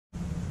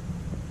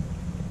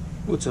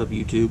What's up,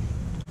 YouTube?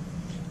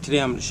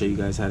 Today I'm going to show you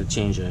guys how to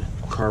change a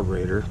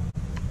carburetor.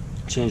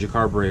 Change a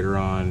carburetor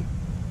on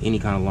any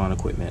kind of lawn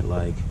equipment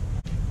like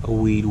a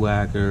weed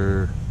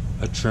whacker,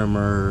 a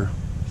trimmer,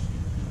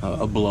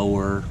 a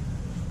blower,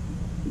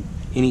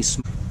 any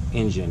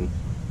engine.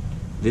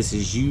 This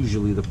is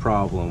usually the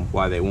problem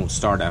why they won't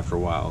start after a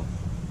while.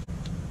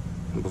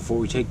 And before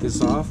we take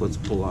this off, let's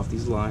pull off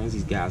these lines,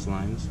 these gas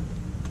lines.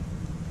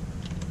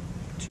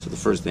 So the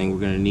first thing we're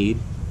going to need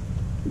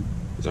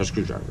is our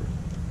screwdriver.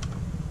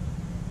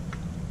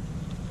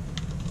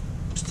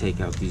 Just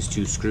take out these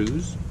two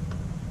screws.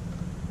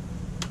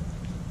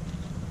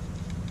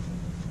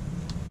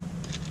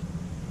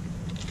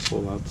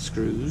 Pull out the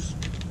screws.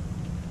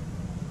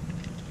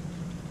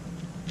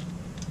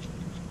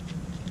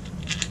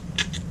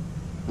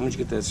 Once you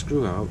get that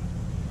screw out,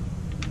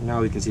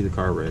 now we can see the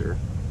carburetor.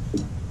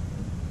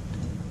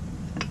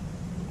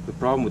 The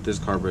problem with this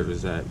carburetor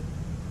is that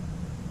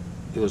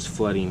it was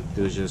flooding.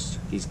 It was just,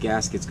 these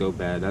gaskets go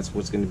bad. That's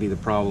what's going to be the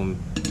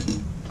problem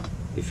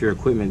if your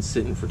equipment's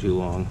sitting for too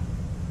long.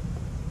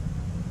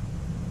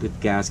 If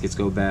gaskets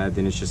go bad,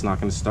 then it's just not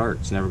going to start.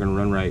 It's never going to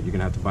run right. You're going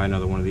to have to buy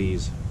another one of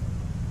these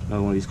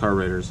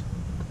carburetors.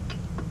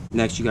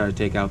 Next, you got to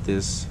take out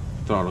this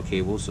throttle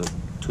cable. So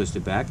twist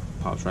it back,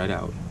 pops right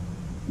out.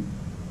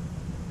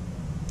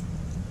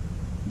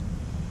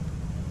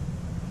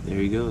 There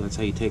you go. That's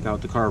how you take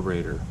out the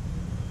carburetor.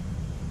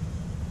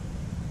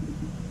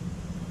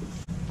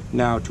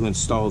 Now to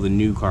install the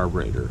new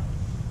carburetor.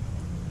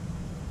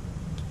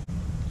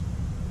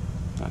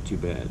 Not too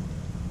bad.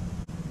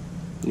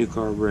 New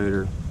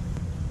carburetor.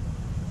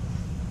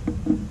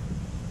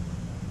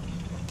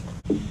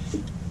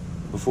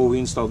 Before we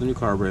install the new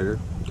carburetor,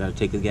 you gotta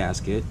take a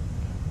gasket.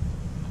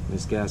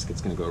 This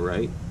gasket's gonna go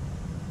right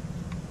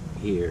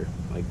here,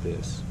 like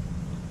this.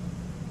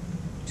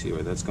 See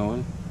where that's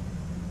going?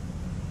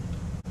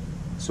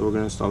 So we're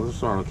gonna install the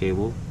throttle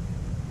cable,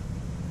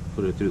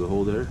 put it through the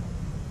hole there,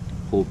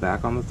 pull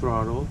back on the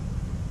throttle,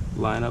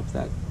 line up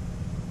that,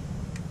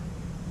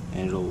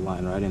 and it'll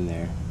line right in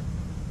there.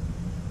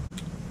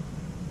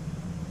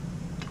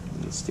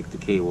 And stick the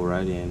cable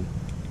right in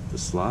the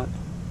slot.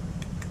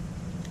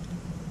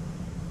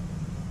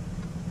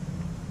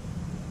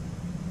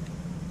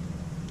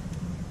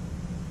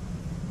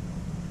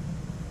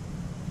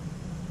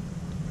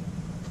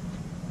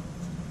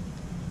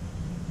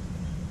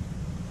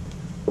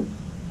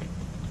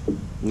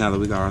 Now that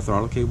we got our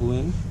throttle cable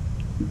in,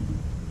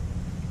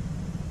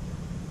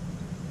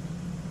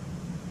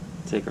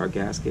 take our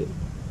gasket,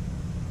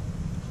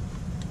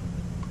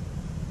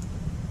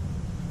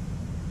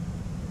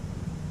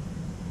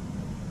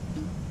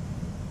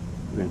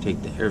 we're going to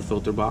take the air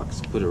filter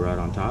box, put it right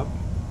on top,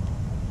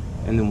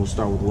 and then we'll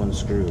start with one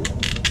screw.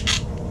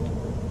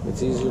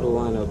 It's easier to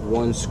line up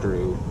one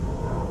screw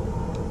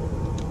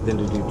than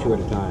to do two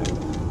at a time.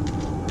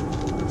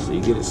 So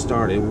you get it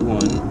started with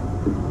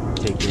one,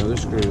 take the other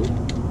screw,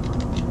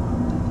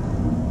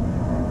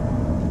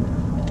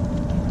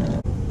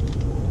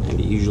 and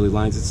it usually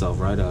lines itself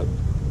right up.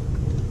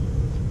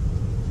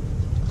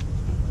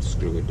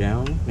 Screw it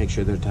down, make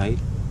sure they're tight.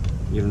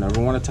 You don't ever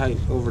want to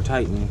over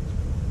tighten.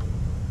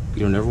 You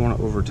don't ever want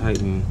to over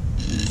tighten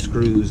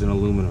screws in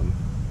aluminum.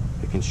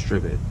 It can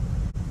strip it.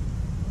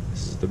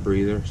 This is the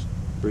breather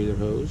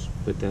hose.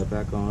 Put that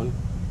back on.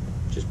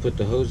 Just put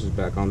the hoses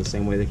back on the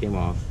same way they came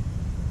off.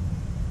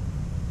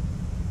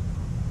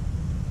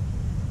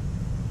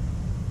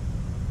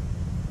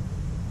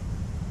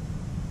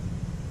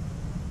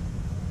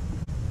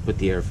 Put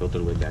the air filter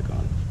lid back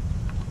on.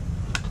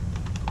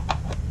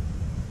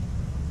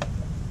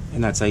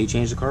 And that's how you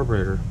change the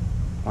carburetor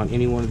on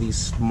any one of these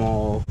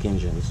small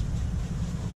engines.